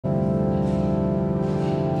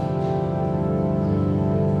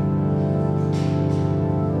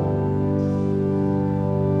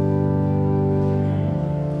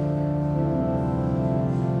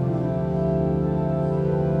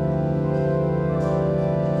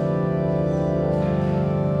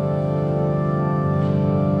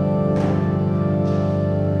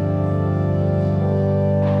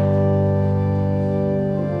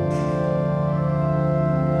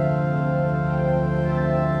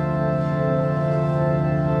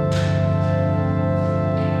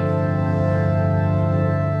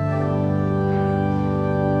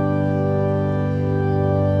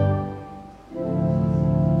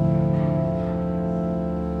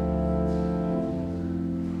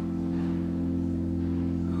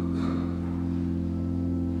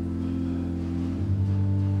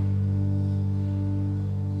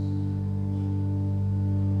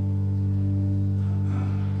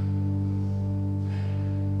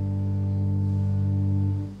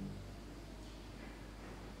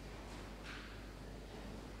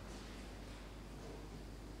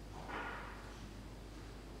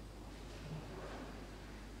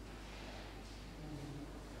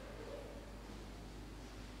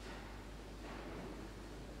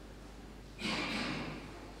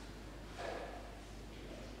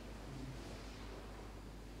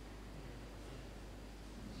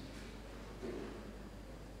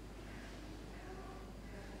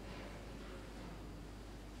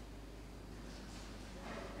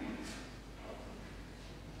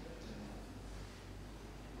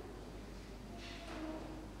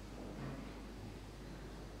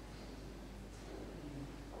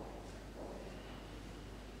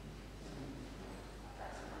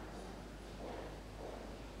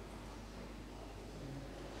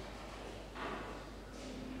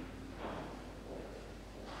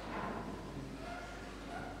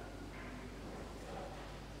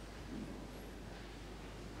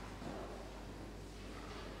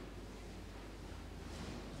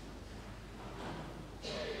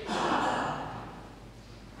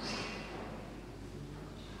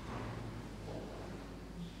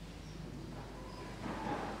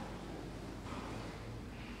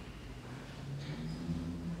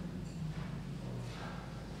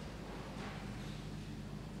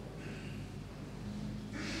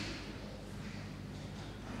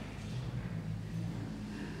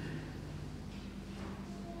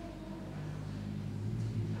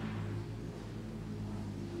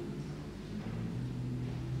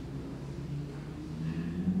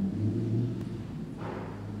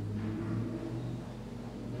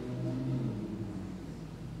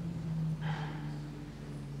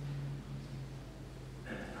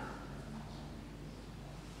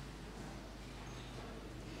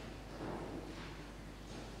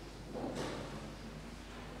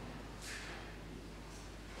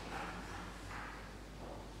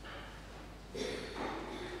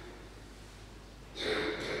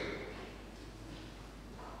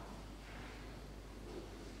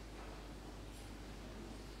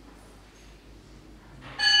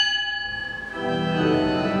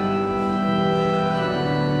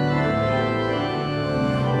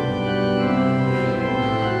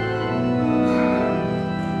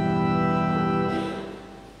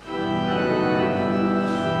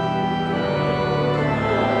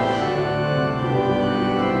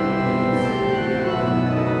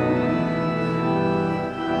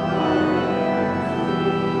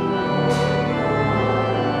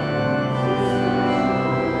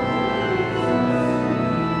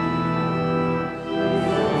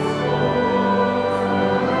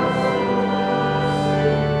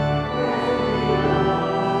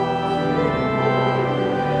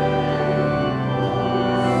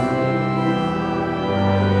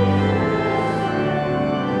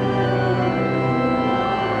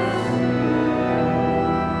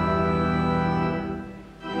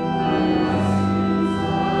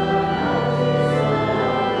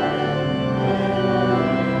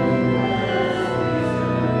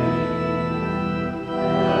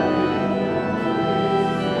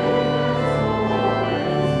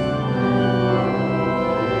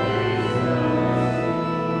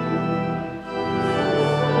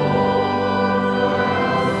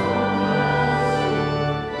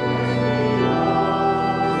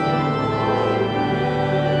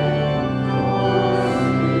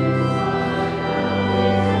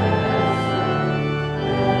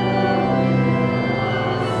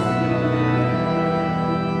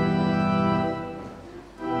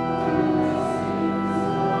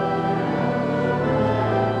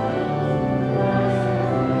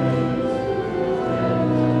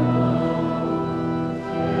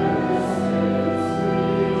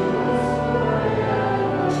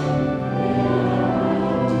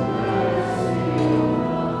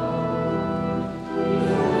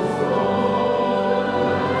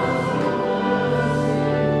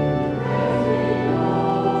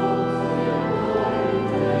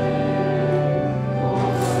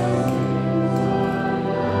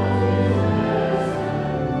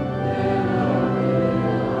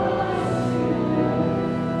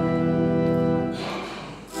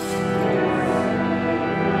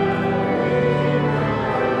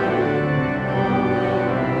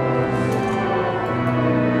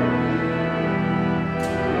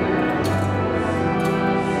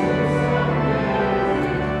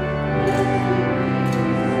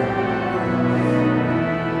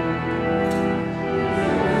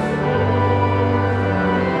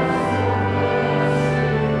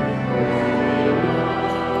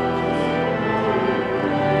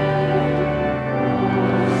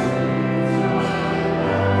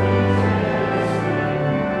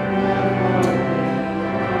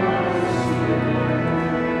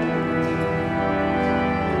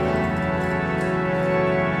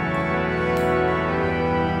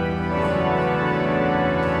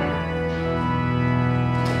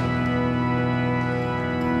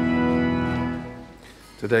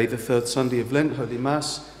Today, the third Sunday of Lent, Holy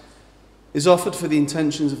Mass is offered for the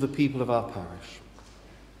intentions of the people of our parish.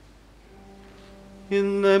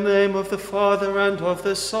 In the name of the Father, and of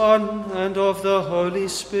the Son, and of the Holy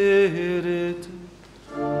Spirit.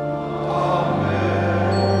 Amen.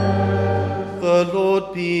 The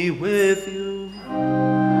Lord be with you.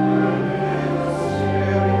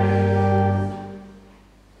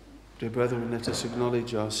 Dear brethren, let us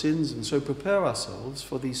acknowledge our sins and so prepare ourselves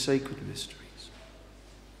for these sacred mysteries.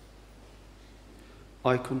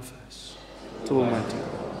 I confess to Almighty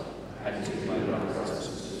God and to my brothers and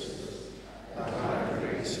sisters that I have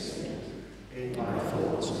greatly sinned in my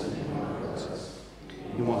thoughts and in my words,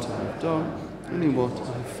 in what I have done and in what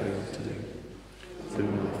I have failed to do, through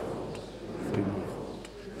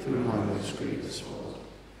my most grievous fault.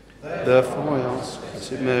 Therefore I ask,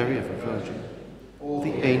 Blessed Mary, ever Virgin, all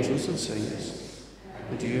the angels and saints,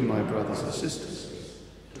 and you, my brothers and sisters,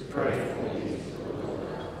 to pray for me.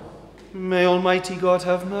 May Almighty God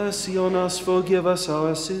have mercy on us, forgive us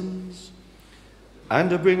our sins, and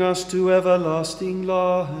to bring us to everlasting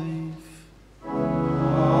life. Amen.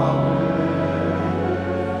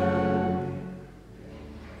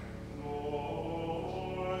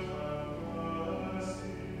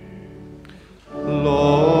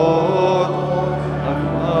 Lord, have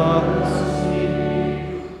mercy.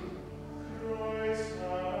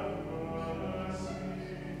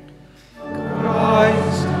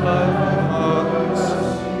 Christ, have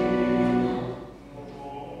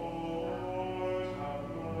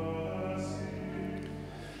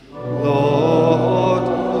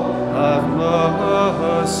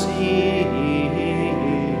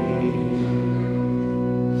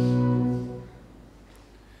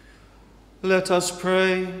Let us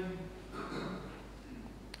pray.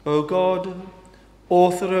 O God,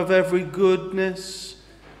 author of every goodness,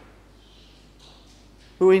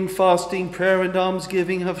 who in fasting, prayer and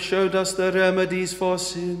almsgiving have showed us the remedies for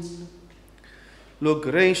sin, look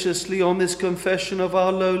graciously on this confession of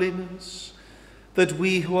our lowliness, that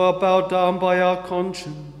we who are bowed down by our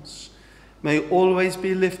conscience may always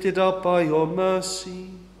be lifted up by your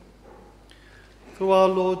mercy. Through our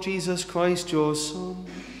Lord Jesus Christ, your Son,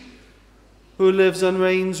 who lives and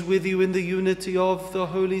reigns with you in the unity of the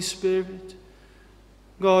Holy Spirit,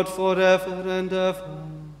 God forever and ever.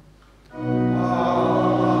 Amen.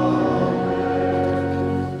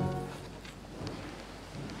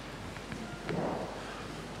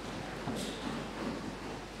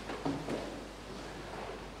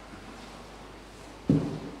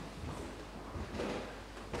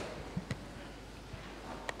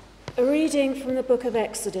 A reading from the book of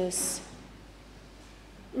Exodus.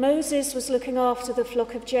 Moses was looking after the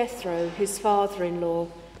flock of Jethro, his father-in-law,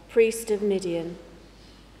 priest of Midian.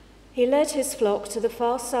 He led his flock to the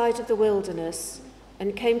far side of the wilderness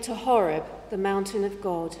and came to Horeb, the mountain of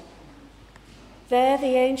God. There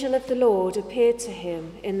the angel of the Lord appeared to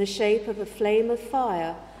him in the shape of a flame of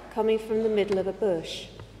fire coming from the middle of a bush.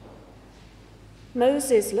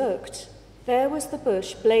 Moses looked. There was the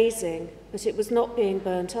bush blazing, but it was not being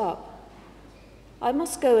burnt up. I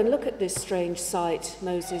must go and look at this strange sight,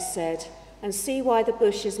 Moses said, and see why the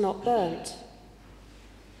bush is not burnt.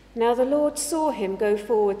 Now the Lord saw him go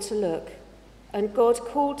forward to look, and God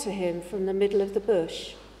called to him from the middle of the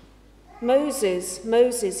bush. Moses,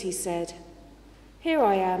 Moses, he said. Here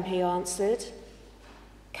I am, he answered.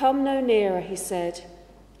 Come no nearer, he said.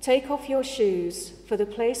 Take off your shoes, for the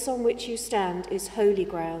place on which you stand is holy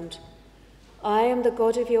ground. I am the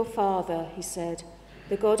God of your father, he said,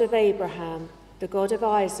 the God of Abraham, the God of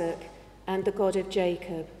Isaac, and the God of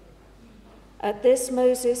Jacob. At this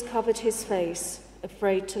Moses covered his face,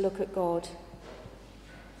 afraid to look at God.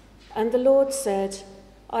 And the Lord said,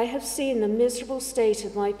 I have seen the miserable state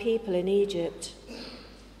of my people in Egypt.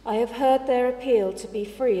 I have heard their appeal to be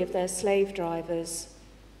free of their slave drivers.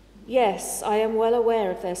 Yes, I am well aware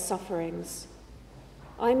of their sufferings.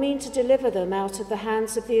 I mean to deliver them out of the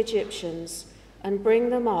hands of the Egyptians and bring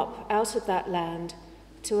them up out of that land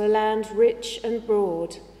to a land rich and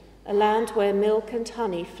broad, a land where milk and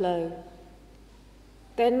honey flow.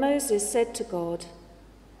 Then Moses said to God,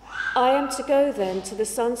 I am to go then to the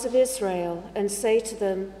sons of Israel and say to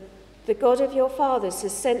them, the God of your fathers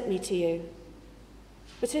has sent me to you.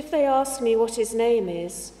 But if they ask me what his name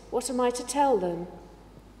is, what am I to tell them?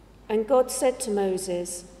 And God said to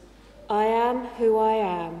Moses, I am who I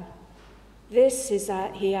am. This is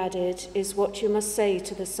that, he added, is what you must say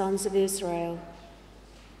to the sons of Israel.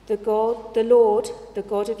 The Lord, the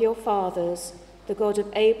God of your fathers, the God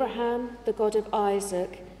of Abraham, the God of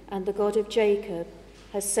Isaac, and the God of Jacob,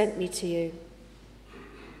 has sent me to you.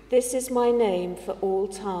 This is my name for all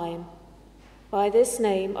time. By this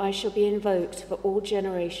name I shall be invoked for all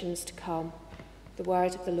generations to come. The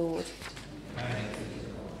word of the Lord.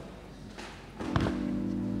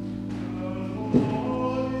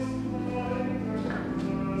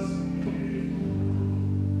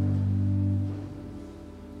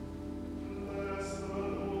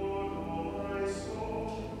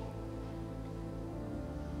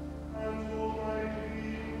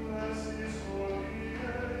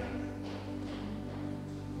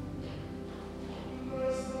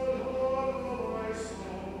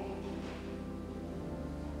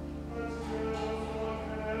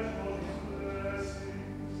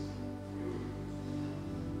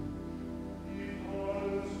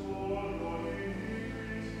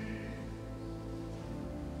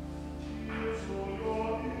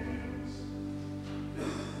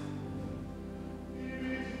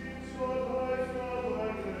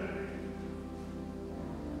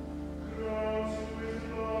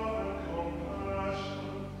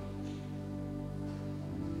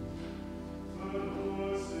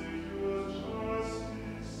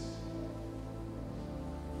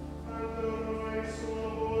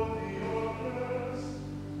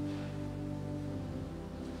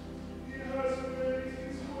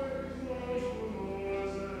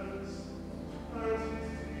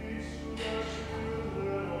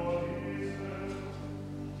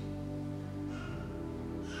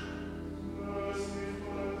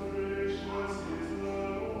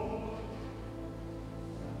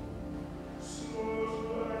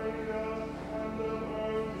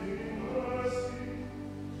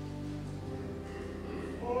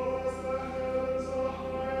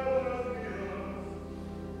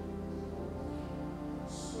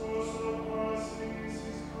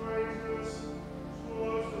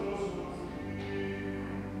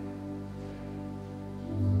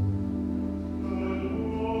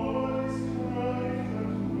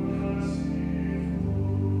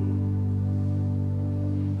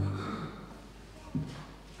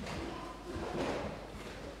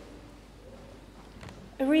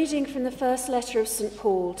 A reading from the first letter of St.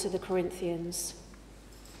 Paul to the Corinthians.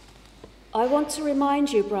 I want to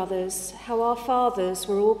remind you, brothers, how our fathers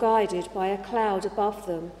were all guided by a cloud above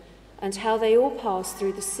them, and how they all passed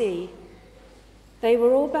through the sea. They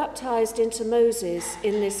were all baptized into Moses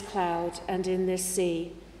in this cloud and in this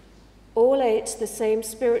sea. All ate the same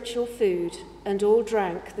spiritual food, and all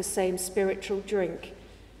drank the same spiritual drink,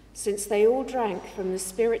 since they all drank from the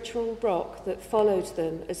spiritual rock that followed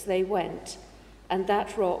them as they went, and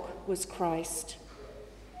that rock was Christ.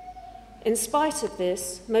 In spite of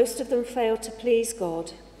this, most of them failed to please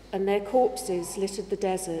God, and their corpses littered the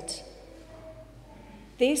desert.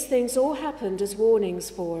 These things all happened as warnings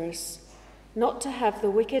for us, not to have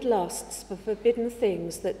the wicked lusts for forbidden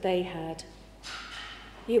things that they had.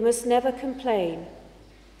 You must never complain.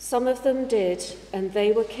 Some of them did, and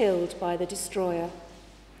they were killed by the destroyer.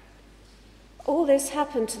 All this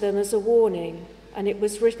happened to them as a warning, and it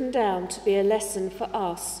was written down to be a lesson for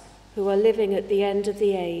us who are living at the end of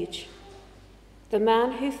the age. The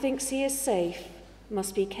man who thinks he is safe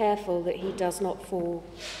must be careful that he does not fall.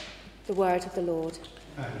 The word of the Lord.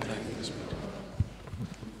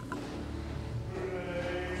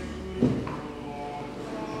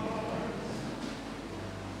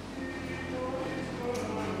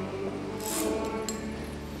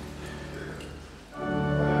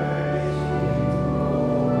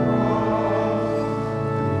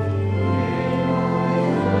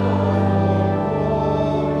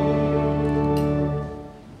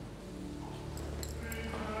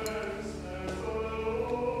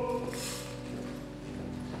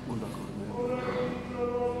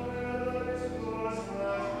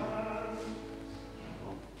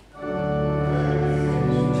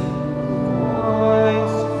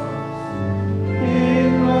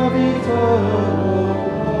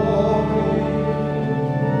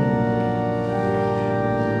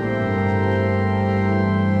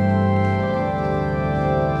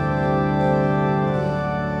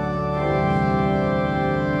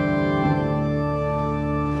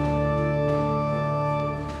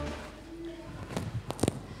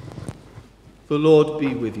 The Lord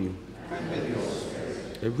be with you.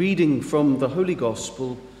 A reading from the Holy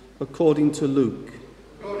Gospel according to Luke.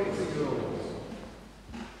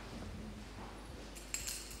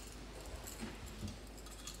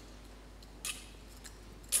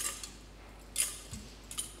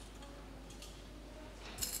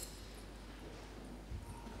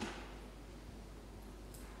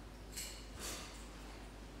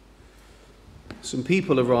 Some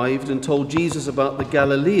people arrived and told Jesus about the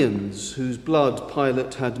Galileans whose blood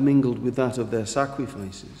Pilate had mingled with that of their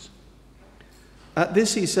sacrifices. At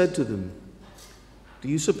this he said to them, Do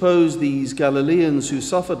you suppose these Galileans who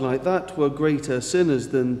suffered like that were greater sinners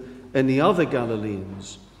than any other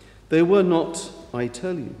Galileans? They were not, I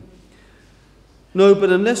tell you. No, but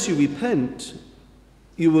unless you repent,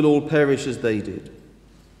 you will all perish as they did.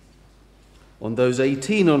 On those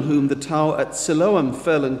 18 on whom the tower at Siloam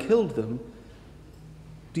fell and killed them,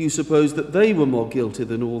 do you suppose that they were more guilty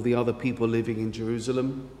than all the other people living in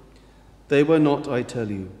Jerusalem? They were not, I tell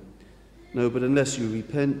you. No, but unless you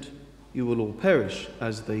repent, you will all perish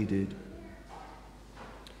as they did.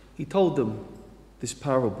 He told them this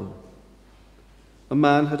parable. A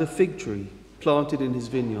man had a fig tree planted in his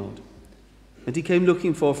vineyard, and he came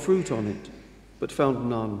looking for fruit on it, but found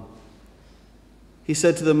none. He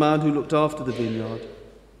said to the man who looked after the vineyard,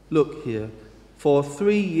 "Look here, for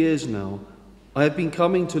 3 years now I have been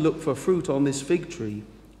coming to look for fruit on this fig tree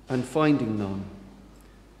and finding none.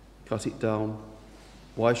 Cut it down.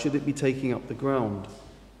 Why should it be taking up the ground?"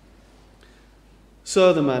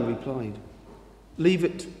 "Sir," the man replied, "leave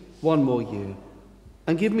it 1 more year,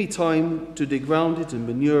 and give me time to dig round it and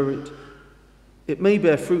manure it. It may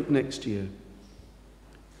bear fruit next year.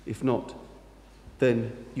 If not,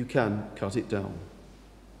 then you can cut it down."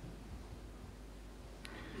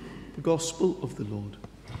 The Gospel of the Lord.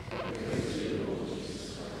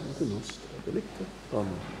 Amen.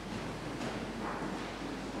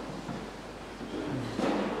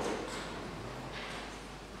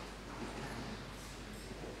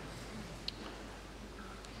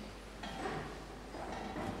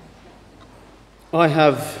 I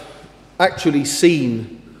have actually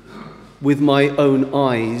seen with my own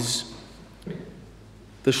eyes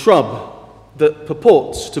the shrub that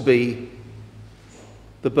purports to be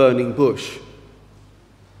the burning bush.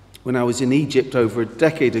 When I was in Egypt over a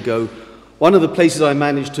decade ago, one of the places I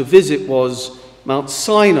managed to visit was Mount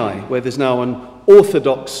Sinai, where there's now an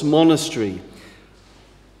Orthodox monastery.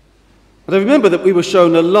 And I remember that we were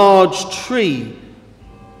shown a large tree,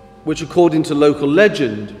 which according to local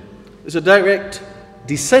legend is a direct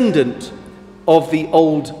descendant of the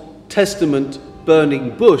Old Testament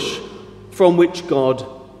burning bush from which God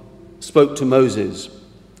spoke to Moses.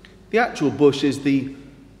 The actual bush is the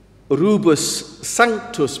Rubus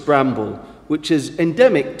sanctus bramble, which is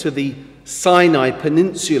endemic to the Sinai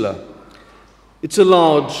Peninsula. It's a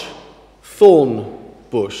large thorn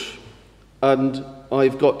bush, and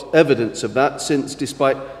I've got evidence of that since,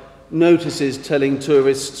 despite notices telling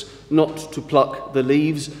tourists not to pluck the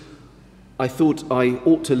leaves, I thought I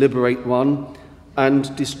ought to liberate one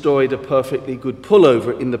and destroyed a perfectly good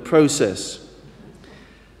pullover in the process.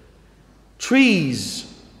 Trees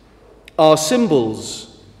are symbols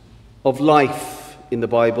of life in the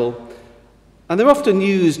Bible, and they're often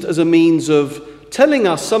used as a means of telling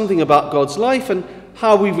us something about God's life and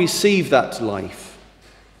how we receive that life.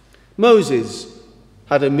 Moses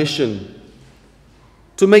had a mission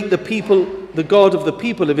to make the God of the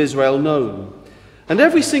people of Israel known. And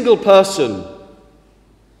every single person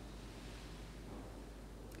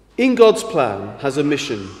in God's plan has a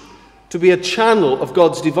mission to be a channel of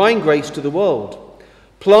God's divine grace to the world.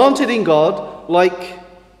 Planted in God like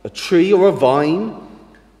a tree or a vine,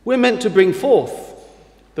 we're meant to bring forth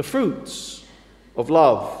the fruits of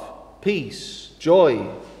love, peace, joy,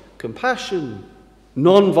 compassion,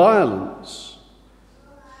 non-violence.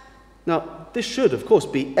 Now, this should, of course,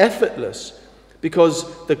 be effortless, because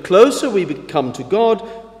the closer we become to God,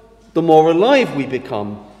 the more alive we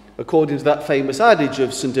become. According to that famous adage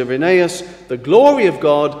of St. Irenaeus, the glory of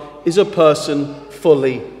God is a person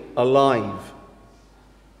fully alive.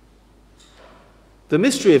 The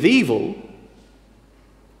mystery of evil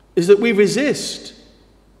is that we resist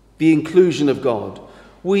the inclusion of God.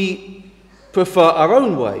 We prefer our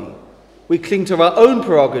own way. We cling to our own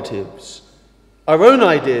prerogatives, our own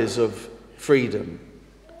ideas of freedom.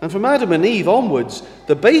 And from Adam and Eve onwards,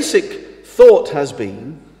 the basic thought has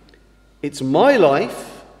been, it's my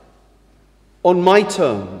life on my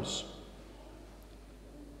terms.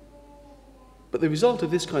 But the result of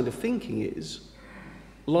this kind of thinking is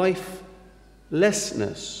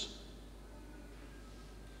lifelessness.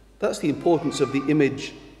 That's the importance of the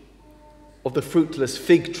image of the fruitless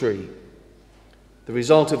fig tree. The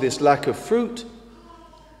result of this lack of fruit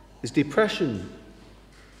is depression,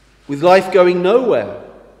 with life going nowhere.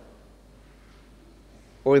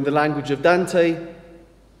 Or in the language of Dante,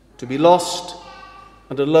 to be lost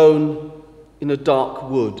and alone in a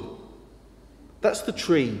dark wood. That's the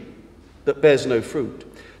tree that bears no fruit.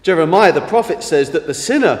 Jeremiah the prophet says that the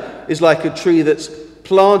sinner is like a tree that's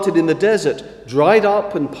planted in the desert, dried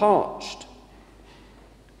up and parched.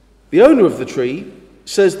 The owner of the tree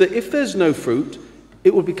says that if there's no fruit,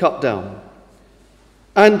 it will be cut down.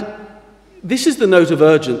 And this is the note of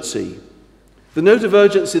urgency. The note of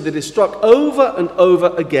urgency that is struck over and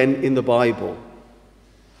over again in the Bible.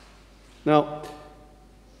 Now,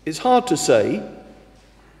 it's hard to say,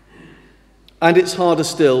 and it's harder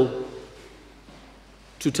still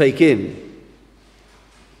to take in.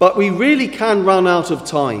 But we really can run out of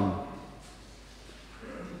time.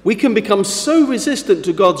 We can become so resistant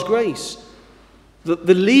to God's grace that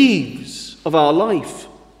the leaves of our life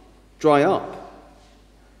dry up.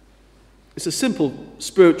 It's a simple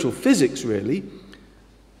spiritual physics, really.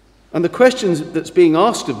 And the question that's being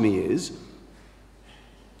asked of me is,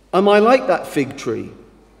 am I like that fig tree?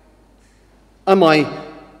 Am I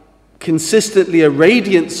consistently a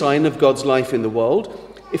radiant sign of God's life in the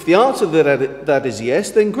world? If the answer to that is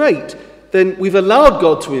yes, then great. Then we've allowed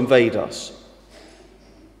God to invade us.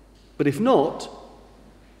 But if not,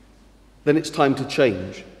 then it's time to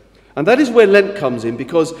change. And that is where Lent comes in,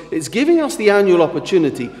 because it's giving us the annual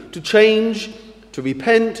opportunity to change, to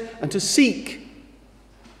repent, and to seek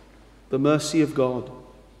the mercy of God.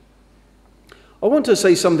 I want to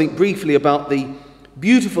say something briefly about the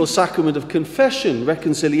beautiful sacrament of confession,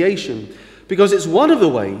 reconciliation, because it's one of the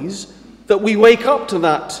ways that we wake up to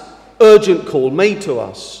that urgent call made to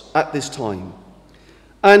us at this time.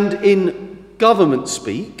 And in government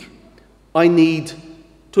speak, I need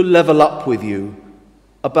to level up with you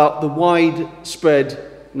about the widespread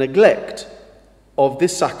neglect of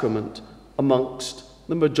this sacrament amongst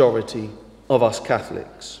the majority of us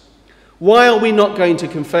Catholics. Why are we not going to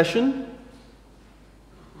confession?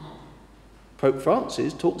 Pope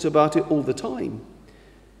Francis talks about it all the time.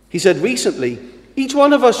 He said recently, each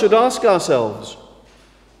one of us should ask ourselves,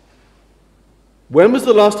 when was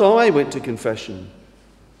the last time I went to confession?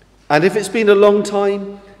 And if it's been a long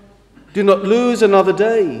time, do not lose another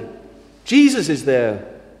day. Jesus is there.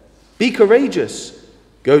 Be courageous.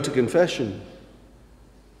 Go to confession.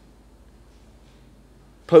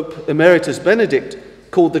 Pope Emeritus Benedict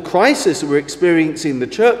called the crisis we're experiencing in the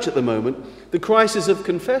church at the moment the crisis of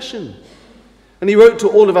confession. And he wrote to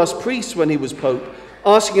all of us priests when he was Pope,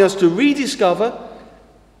 asking us to rediscover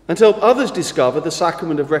and to help others discover the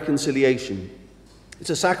sacrament of reconciliation. It's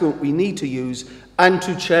a sacrament we need to use and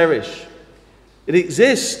to cherish. It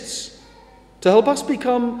exists to help us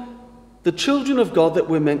become the children of God that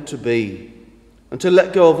we're meant to be, and to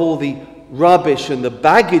let go of all the rubbish and the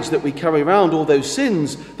baggage that we carry around, all those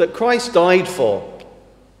sins that Christ died for.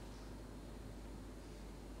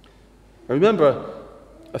 I remember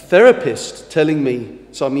a therapist telling me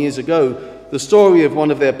some years ago the story of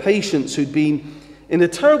one of their patients who'd been in a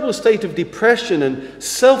terrible state of depression and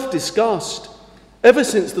self-disgust ever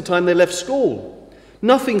since the time they left school.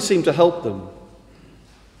 Nothing seemed to help them.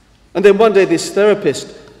 And then one day this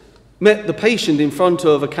therapist met the patient in front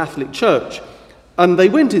of a Catholic church, and they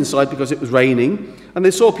went inside because it was raining, and they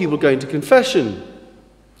saw people going to confession.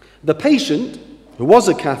 The patient, who was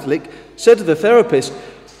a Catholic, said to the therapist,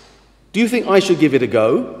 "Do you think I should give it a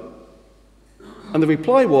go?" And the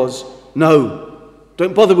reply was, "No,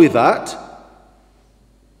 don't bother with that."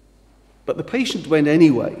 But the patient went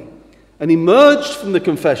anyway and emerged from the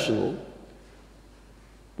confessional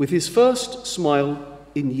with his first smile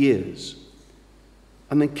in years,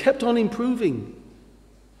 and then kept on improving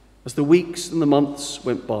as the weeks and the months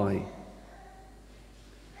went by.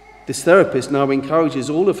 This therapist now encourages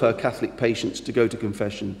all of her Catholic patients to go to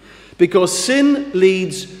confession, because sin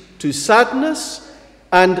leads to sadness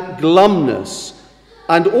and glumness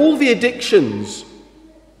and all the addictions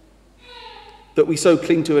that we so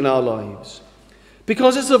cling to in our lives.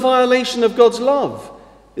 Because it's a violation of God's love.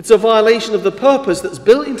 It's a violation of the purpose that's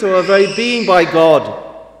built into our very being by God.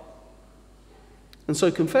 And so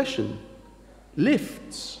confession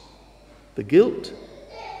lifts the guilt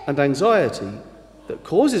and anxiety that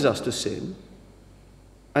causes us to sin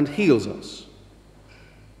and heals us.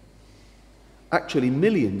 Actually,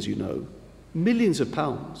 millions of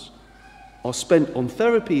pounds are spent on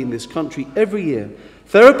therapy in this country every year.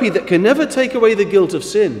 Therapy that can never take away the guilt of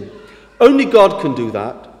sin. Only God can do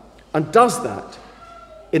that, and does that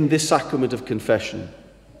in this sacrament of confession.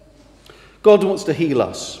 God wants to heal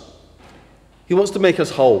us. He wants to make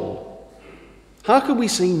us whole. How can we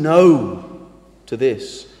say no to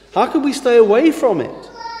this? How can we stay away from it?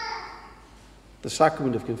 The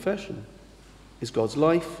sacrament of confession is God's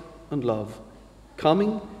life and love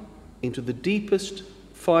coming into the deepest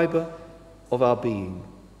fibre of our being.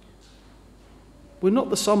 We're not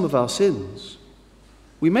the sum of our sins.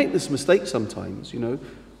 We make this mistake sometimes,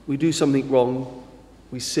 We do something wrong,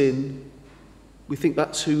 we sin, we think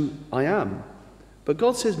that's who I am. But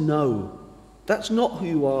God says, no, that's not who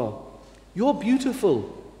you are. You're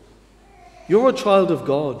beautiful. You're a child of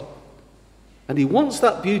God. And he wants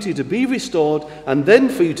that beauty to be restored and then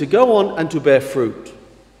for you to go on and to bear fruit.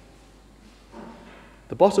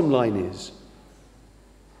 The bottom line is,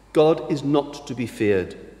 God is not to be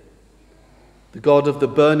feared. The God of the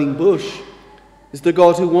burning bush is the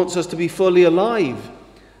God who wants us to be fully alive.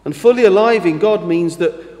 And fully alive in God means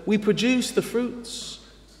that we produce the fruits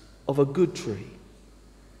of a good tree,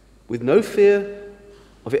 with no fear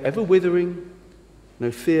of it ever withering, no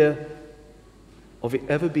fear of it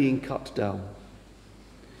ever being cut down.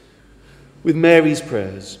 With Mary's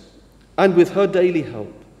prayers and with her daily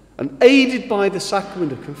help, and aided by the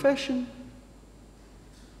sacrament of confession,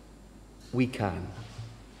 we can.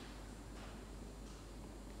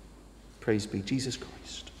 Praise be Jesus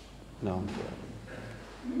Christ, now and forever.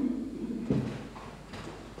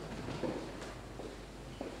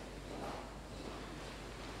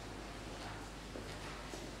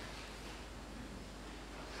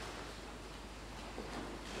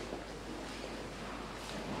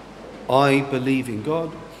 I believe in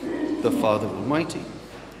God, the Father Almighty,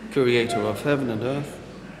 creator of heaven and earth,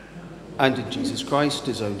 and in Jesus Christ,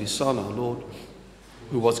 his only Son, our Lord,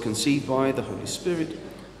 who was conceived by the Holy Spirit,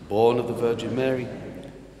 born of the Virgin Mary,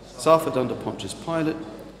 suffered under Pontius Pilate,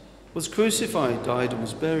 was crucified, died, and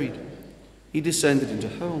was buried. He descended into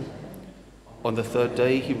hell. On the third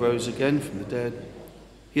day he rose again from the dead.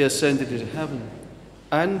 He ascended into heaven,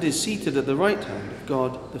 and is seated at the right hand of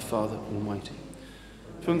God, the Father Almighty.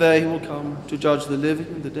 From there he will come to judge the living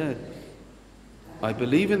and the dead. I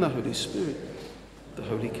believe in the Holy Spirit, the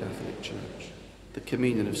Holy Catholic Church, the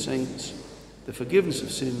communion of saints, the forgiveness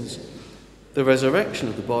of sins, the resurrection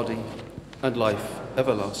of the body, and life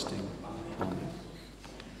everlasting. Amen.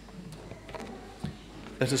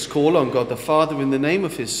 Let us call on God the Father in the name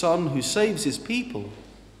of his Son, who saves his people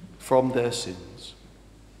from their sins.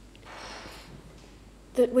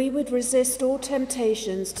 That we would resist all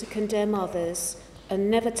temptations to condemn others and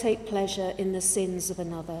never take pleasure in the sins of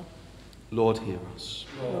another. Lord, hear us.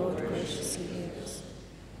 Lord, graciously hear us.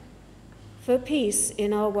 For peace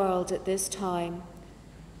in our world at this time,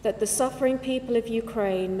 that the suffering people of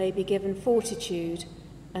Ukraine may be given fortitude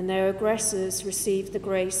and their aggressors receive the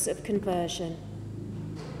grace of conversion.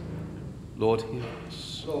 Lord, hear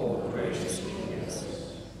us. Lord, graciously hear us.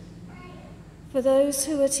 For those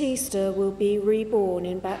who at Easter will be reborn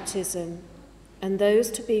in baptism, and those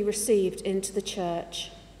to be received into the church,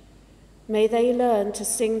 may they learn to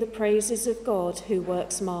sing the praises of God who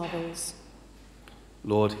works marvels.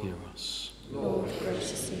 Lord, hear us. Lord,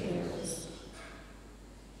 graciously hear us.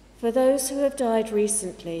 For those who have died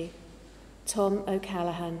recently, Tom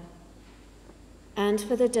O'Callaghan, and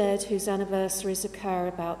for the dead whose anniversaries occur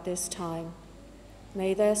about this time,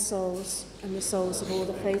 may their souls and the souls of all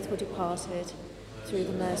the faithful departed, through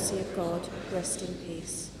the mercy of God, rest in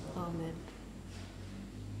peace. Amen.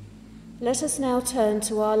 Let us now turn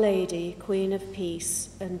to Our Lady, Queen of Peace,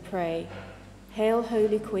 and pray. Hail,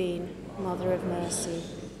 Holy Queen, Mother of Mercy.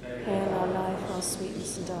 Hail our life, our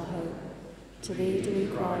sweetness, and our hope. To thee do we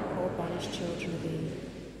cry, poor banished children of Eve.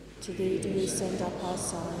 To thee do we send up our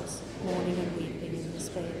sighs, mourning and weeping in this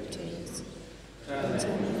vale of tears. And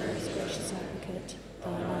turn me, most gracious Advocate,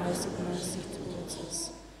 thine eyes of mercy towards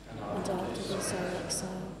us. And after this our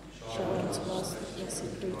exile, show unto us the blessed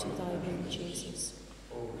fruit of thy womb, Jesus.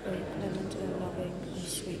 O clement, O loving, O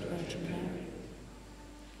sweet Virgin Mary.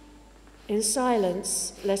 In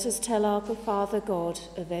silence, let us tell our Father God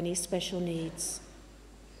of any special needs.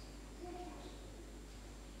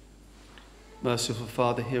 Merciful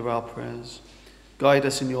Father, hear our prayers. Guide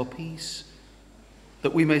us in your peace,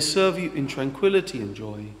 that we may serve you in tranquility and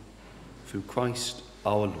joy, through Christ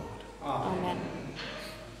our Lord. Amen.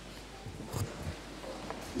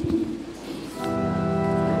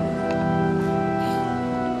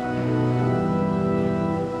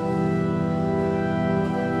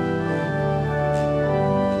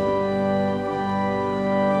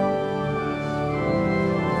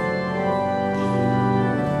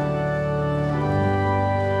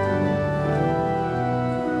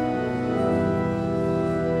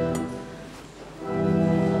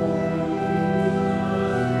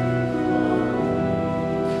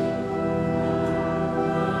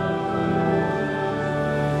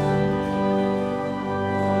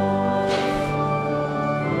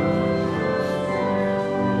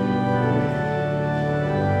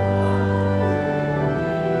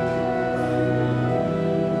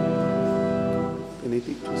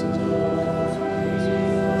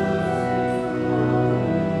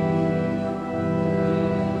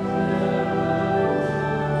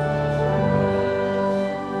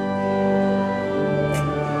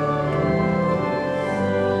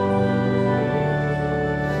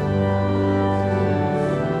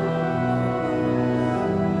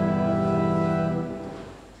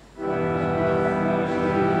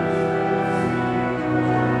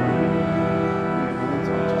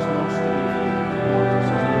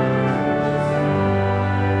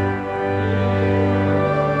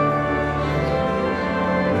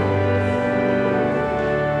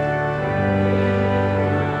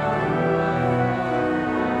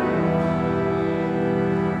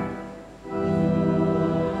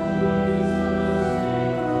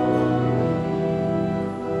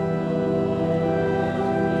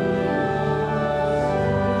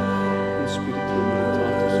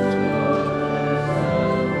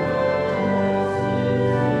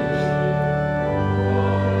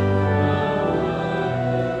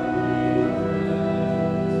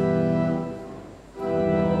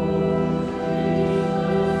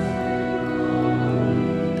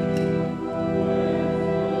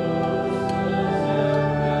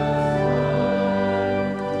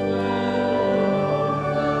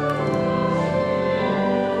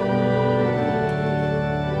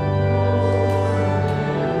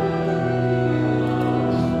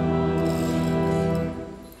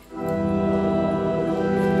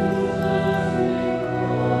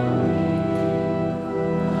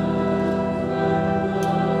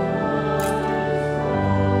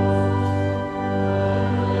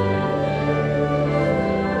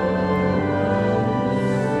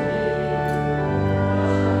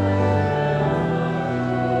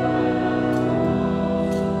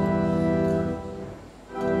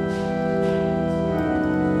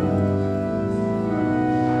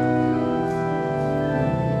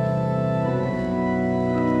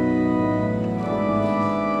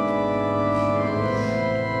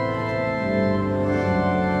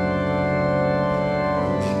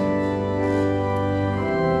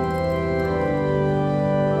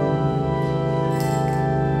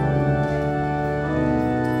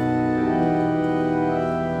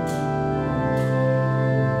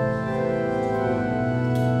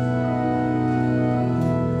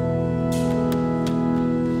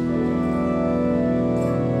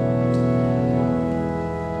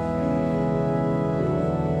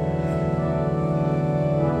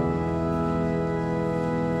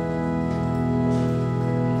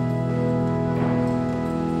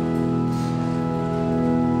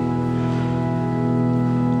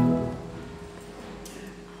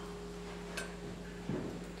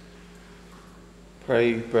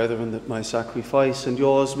 Pray, brethren, that my sacrifice and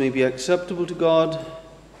yours may be acceptable to God,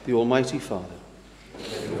 the Almighty Father.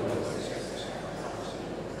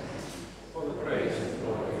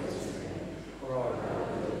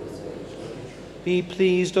 Be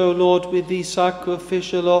pleased, O Lord, with these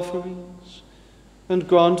sacrificial offerings, and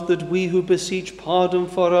grant that we who beseech pardon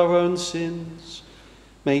for our own sins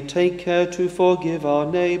may take care to forgive our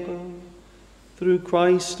neighbour, through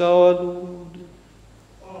Christ our Lord.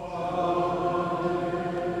 Amen.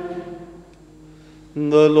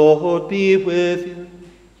 The Lord be with you.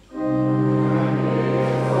 And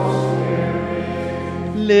with your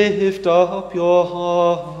spirit. Lift up your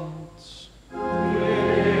hearts.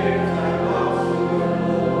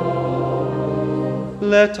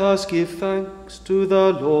 Let us give thanks to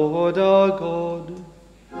the Lord our God.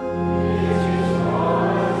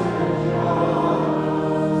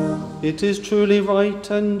 It is truly right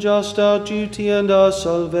and just, our duty and our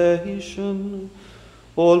salvation,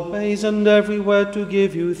 always and everywhere to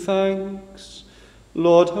give you thanks,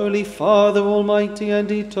 Lord, Holy Father, Almighty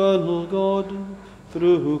and eternal God,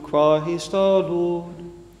 through Christ our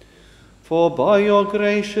Lord. For by your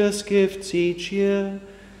gracious gifts each year,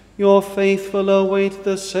 your faithful await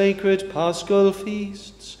the sacred Paschal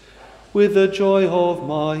feasts with the joy of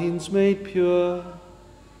minds made pure,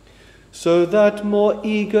 so that more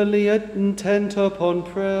eagerly intent upon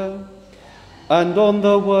prayer and on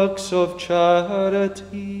the works of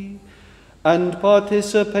charity, and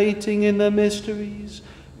participating in the mysteries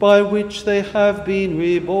by which they have been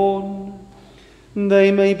reborn, they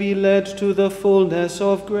may be led to the fullness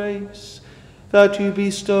of grace that you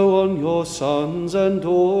bestow on your sons and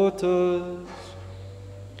daughters.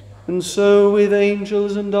 And so with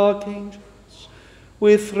angels and archangels,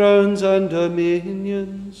 with thrones and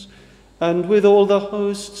dominions, and with all the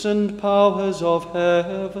hosts and powers of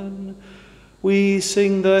heaven, we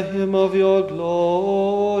sing the hymn of your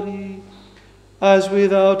glory, as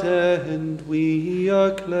without end we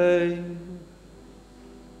acclaim.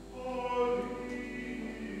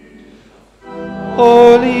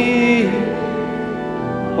 Holy,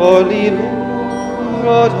 holy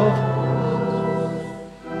Lord of hosts,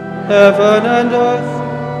 heaven and earth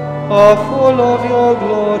are full of your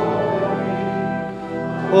glory.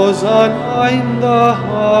 Hosanna in the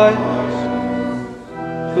highest.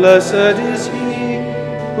 Blessed is he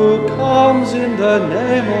who comes in the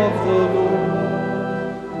name of the Lord.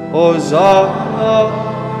 Hosanna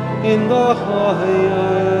in the highest.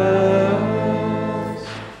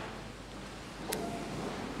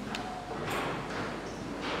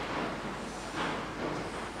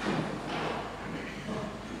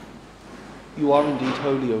 You are indeed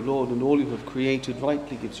holy, O Lord, and all you have created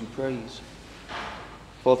rightly gives you praise.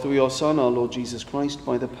 For through your Son, our Lord Jesus Christ,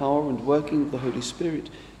 by the power and working of the Holy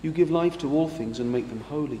Spirit, you give life to all things and make them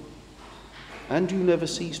holy. And you never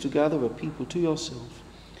cease to gather a people to yourself,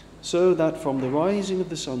 so that from the rising of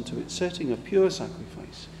the sun to its setting a pure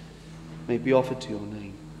sacrifice may be offered to your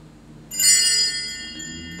name.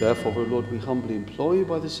 Therefore, O Lord, we humbly implore you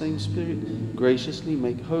by the same Spirit, graciously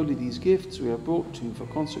make holy these gifts we have brought to you for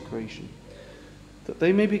consecration, that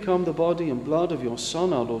they may become the body and blood of your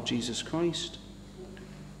Son, our Lord Jesus Christ,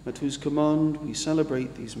 at whose command we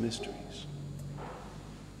celebrate these mysteries.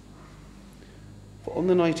 For on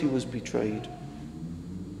the night he was betrayed,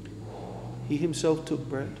 he himself took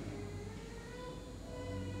bread,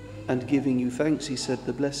 and giving you thanks, he said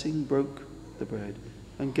the blessing, broke the bread,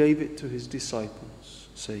 and gave it to his disciples,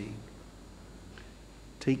 saying,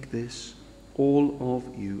 "Take this, all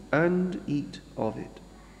of you, and eat of it,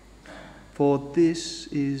 for this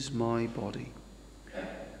is my body,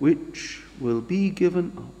 which will be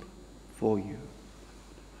given up for you."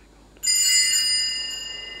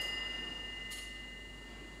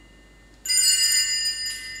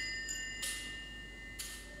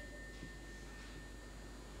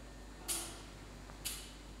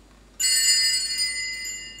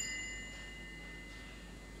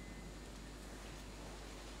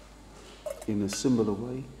 In a similar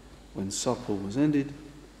way, when supper was ended,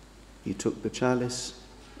 he took the chalice,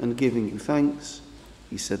 and giving you thanks,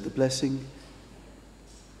 he said the blessing,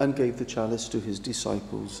 and gave the chalice to his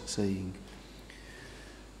disciples, saying,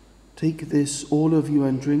 "Take this, all of you,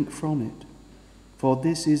 and drink from it, for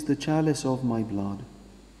this is the chalice of my blood,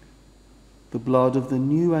 the blood of the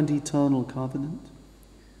new and eternal covenant,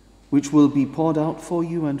 which will be poured out for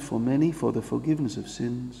you and for many for the forgiveness of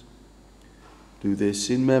sins. Do this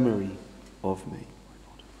in memory of me."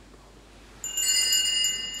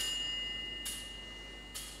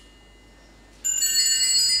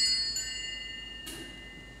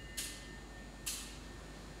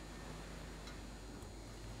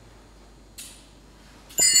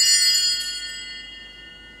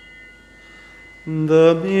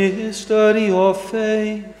 The mystery of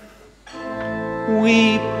faith.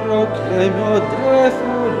 We proclaim your death,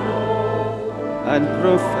 O Lord, and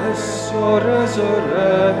profess your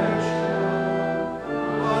resurrection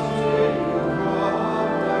until you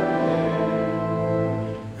come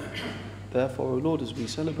again. Therefore, O Lord, as we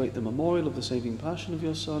celebrate the memorial of the saving passion of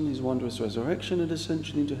your Son, his wondrous resurrection and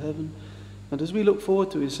ascension into heaven, and as we look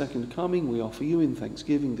forward to his second coming, we offer you in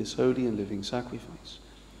thanksgiving this holy and living sacrifice.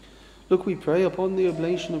 Look, we pray upon the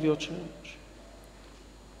oblation of your church,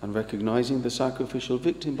 and recognizing the sacrificial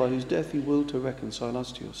victim by whose death you will to reconcile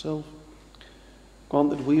us to yourself, grant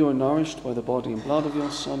that we who are nourished by the body and blood of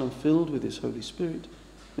your Son and filled with his Holy Spirit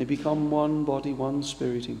may become one body, one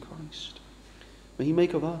spirit in Christ. May he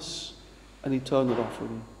make of us an eternal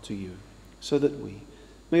offering to you, so that we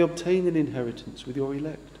may obtain an inheritance with your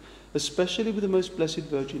elect, especially with the most blessed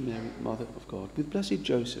Virgin Mary, Mother of God, with blessed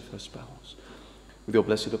Joseph, her spouse, with your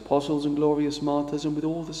blessed apostles and glorious martyrs, and with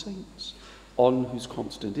all the saints, on whose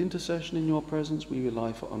constant intercession in your presence we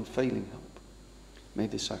rely for unfailing help. May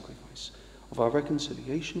this sacrifice of our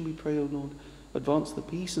reconciliation, we pray, O Lord, advance the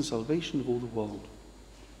peace and salvation of all the world.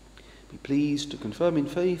 Be pleased to confirm in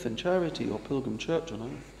faith and charity your pilgrim church on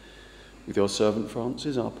earth, with your servant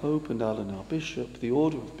Francis, our Pope, and Alan, our Bishop, the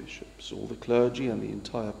order of bishops, all the clergy and the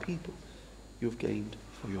entire people you have gained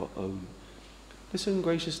for your own. Listen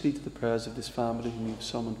graciously to the prayers of this family whom you have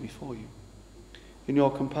summoned before you. In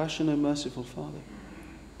your compassion, O merciful Father,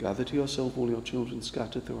 gather to yourself all your children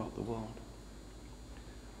scattered throughout the world.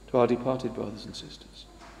 To our departed brothers and sisters,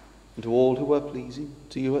 and to all who were pleasing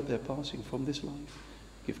to you at their passing from this life,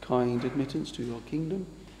 give kind admittance to your kingdom.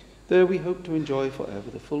 There we hope to enjoy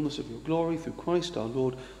forever the fullness of your glory through Christ our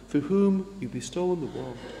Lord, through whom you bestow on the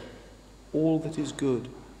world all that is good.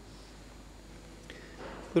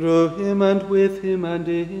 Through him and with him and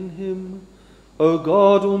in him, O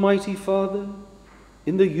God, Almighty Father,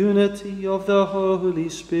 in the unity of the Holy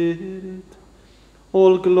Spirit,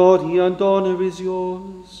 all glory and honor is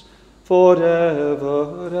yours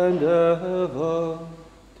forever and ever.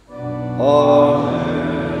 Amen.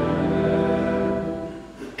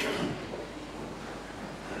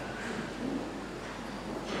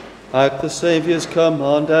 At the Saviour's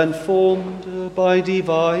command and formed by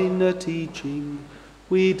divine teaching,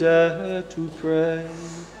 we dare to pray.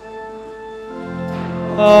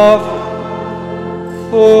 Our Father,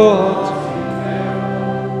 who art in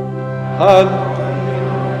heaven,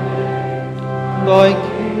 thy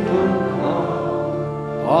kingdom come,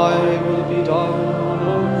 thy will be done on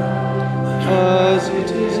earth as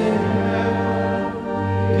it is in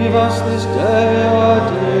heaven. Give us this day our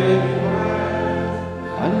daily bread,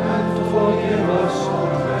 and forgive us our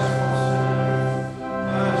trespasses,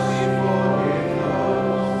 as we forgive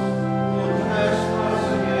those who trespass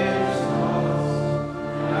against us.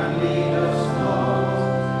 And lead us not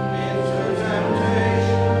into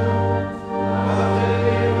temptation, but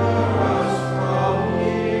deliver us from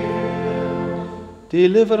evil.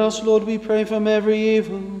 Deliver us, Lord, we pray, from every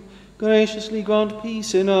evil. Graciously grant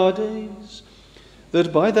peace in our days,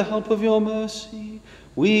 that by the help of your mercy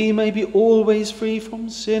we may be always free from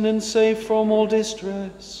sin and safe from all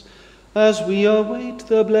distress, as we await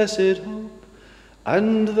the blessed hope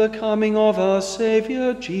and the coming of our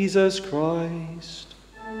Saviour, Jesus Christ.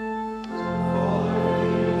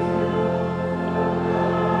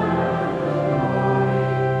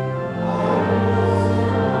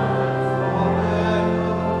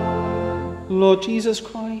 Lord Jesus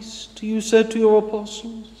Christ, you said to your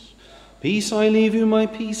apostles, "Peace I leave you, my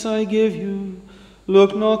peace I give you.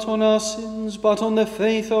 Look not on our sins, but on the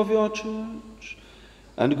faith of your church,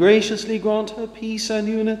 and graciously grant her peace and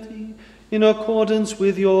unity in accordance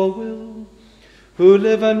with your will, who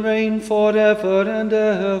live and reign forever and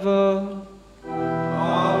ever."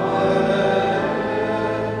 Amen.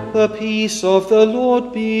 The peace of the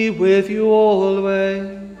Lord be with you always.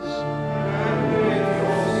 And with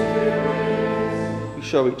your spirit. We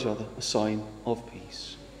show each other a sign of peace.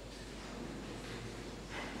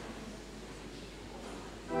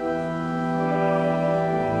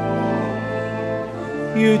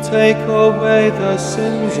 You take away the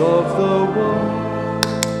sins of the world.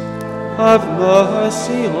 Have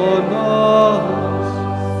mercy on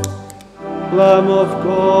us. Lamb of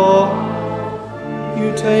God,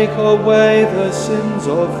 you take away the sins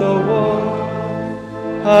of the world.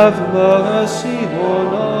 Have mercy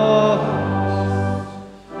on us.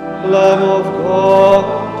 Lamb of God,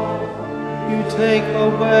 you take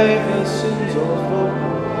away the sins of the world.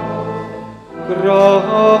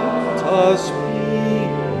 Grant us peace.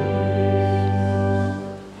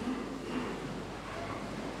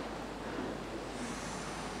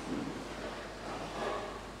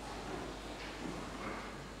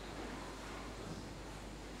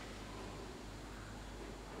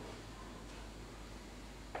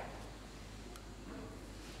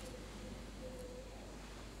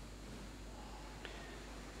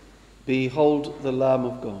 Behold the Lamb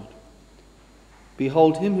of God.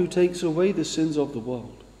 Behold him who takes away the sins of the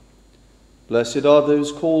world. Blessed are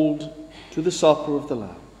those called to the supper of the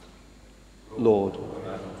Lamb. Lord,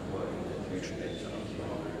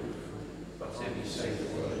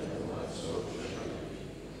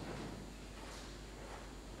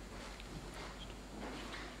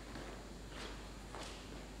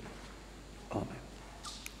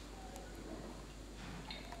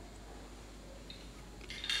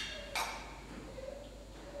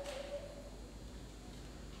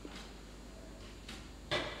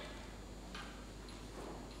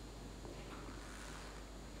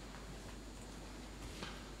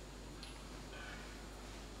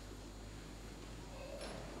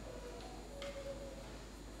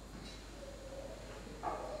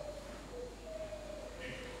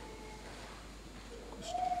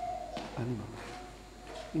 Amen.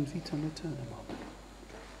 Invita a turn, Mom.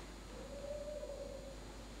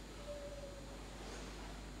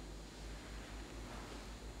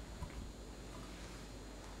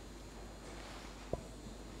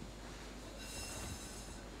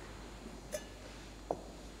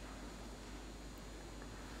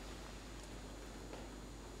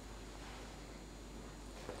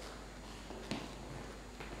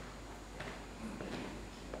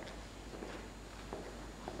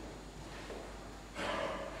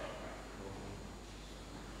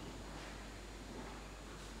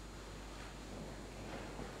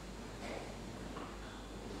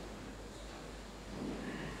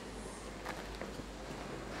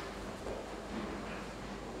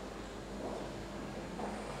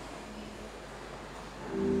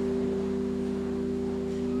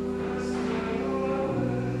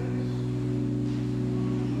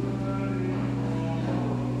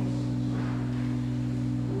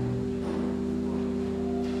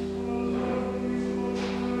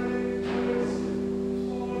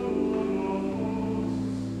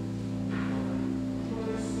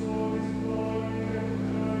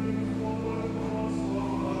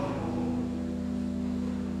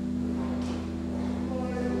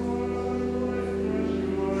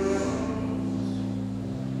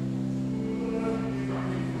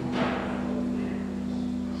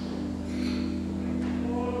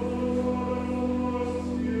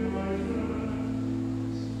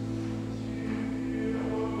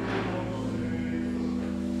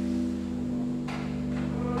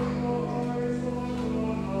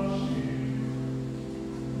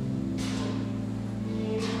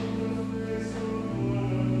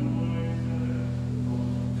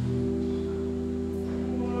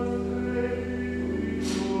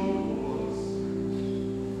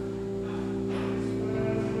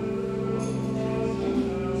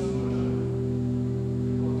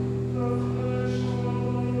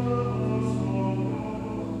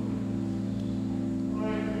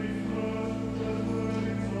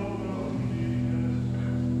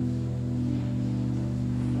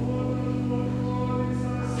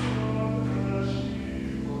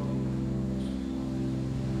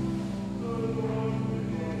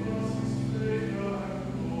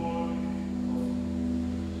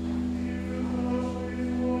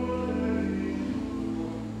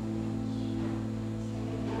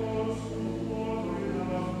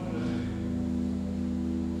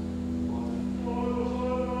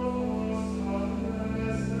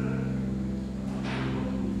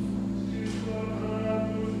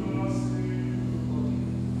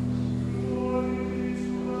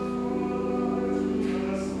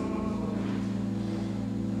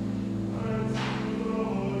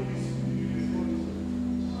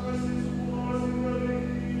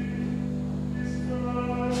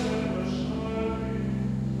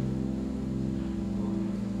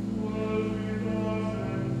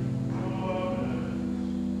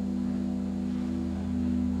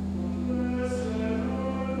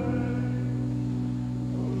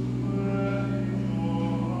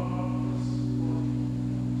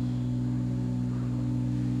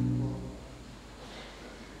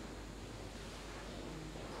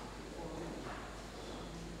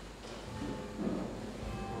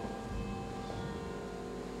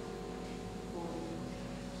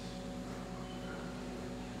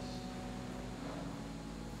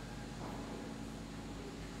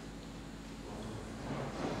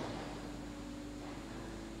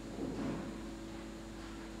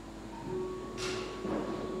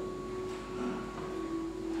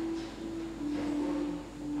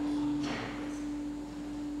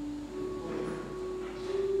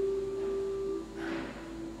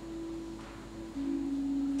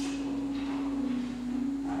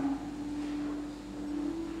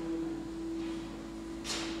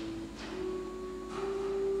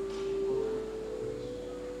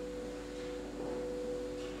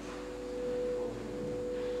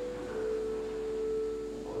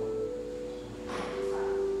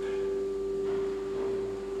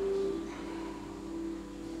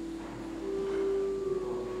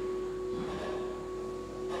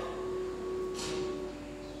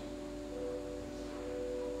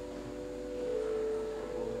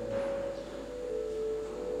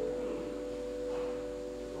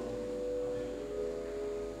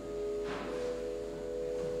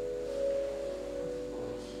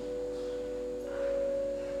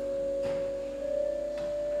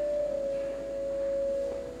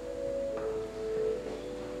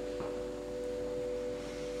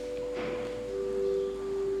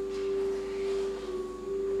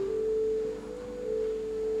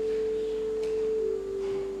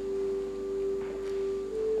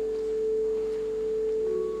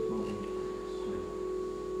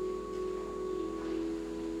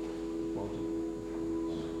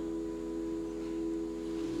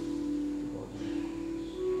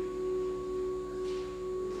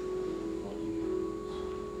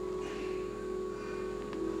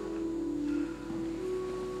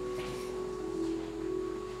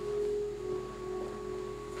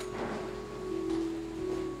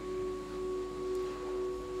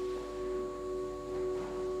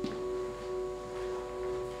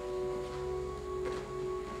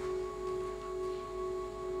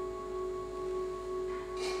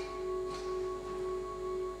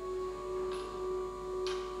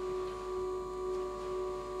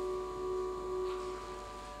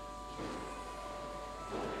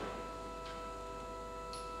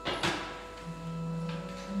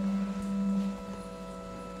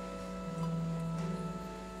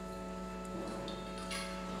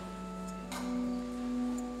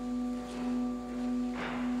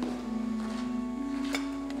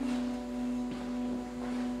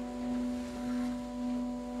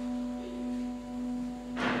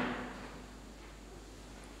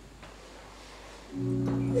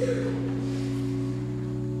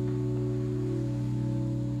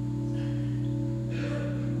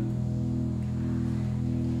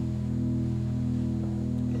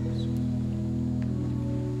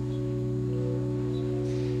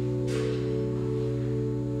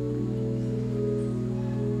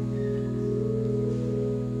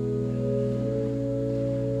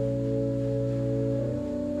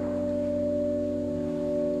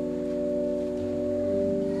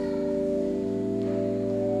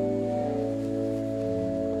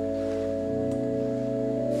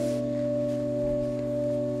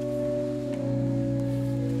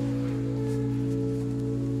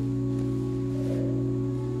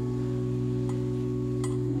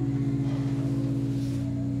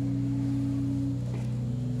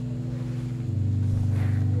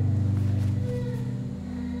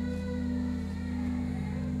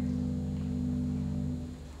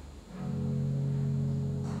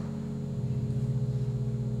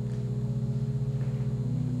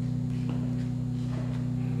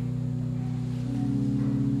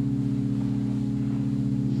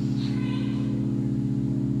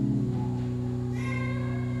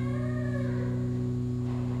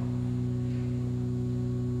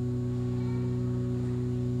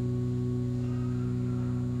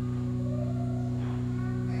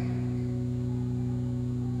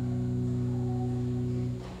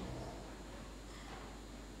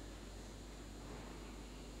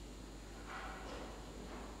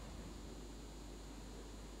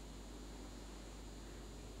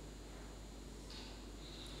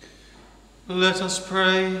 Let us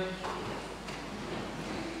pray.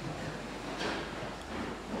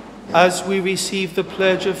 As we receive the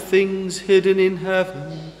pledge of things hidden in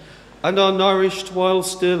heaven and are nourished while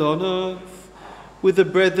still on earth with the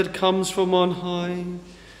bread that comes from on high,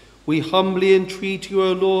 we humbly entreat you,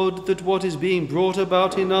 O Lord, that what is being brought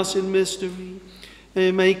about in us in mystery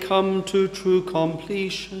may come to true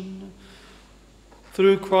completion.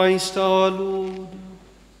 Through Christ our Lord.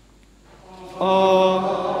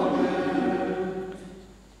 Amen.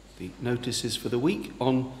 The notices for the week.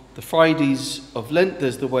 On the Fridays of Lent,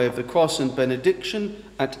 there's the Way of the Cross and Benediction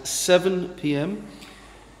at 7 p.m.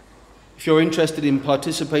 If you're interested in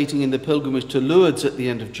participating in the pilgrimage to Lourdes at the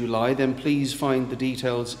end of July, then please find the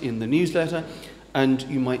details in the newsletter, and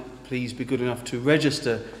you might please be good enough to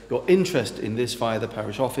register your interest in this via the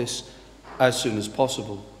parish office as soon as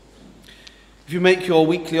possible. If you make your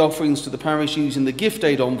weekly offerings to the parish using the gift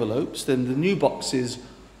aid envelopes, then the new boxes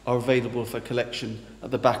are available for collection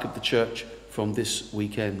at the back of the church from this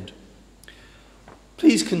weekend.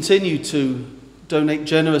 Please continue to donate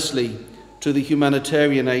generously to the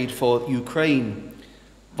humanitarian aid for Ukraine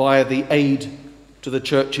via the Aid to the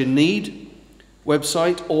Church in Need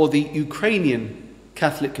website or the Ukrainian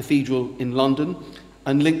Catholic Cathedral in London,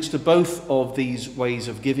 and links to both of these ways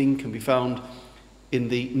of giving can be found in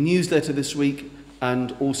the newsletter this week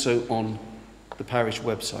and also on the parish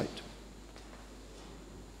website.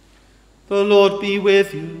 The Lord be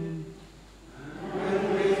with you.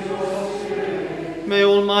 And with your spirit. May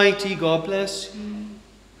Almighty God bless you,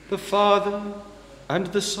 the Father, and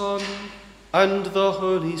the Son, and the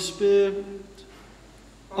Holy Spirit.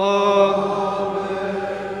 Amen.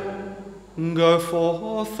 Go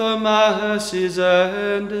forth, the Mass is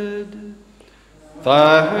ended.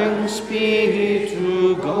 Thanks be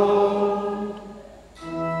to God.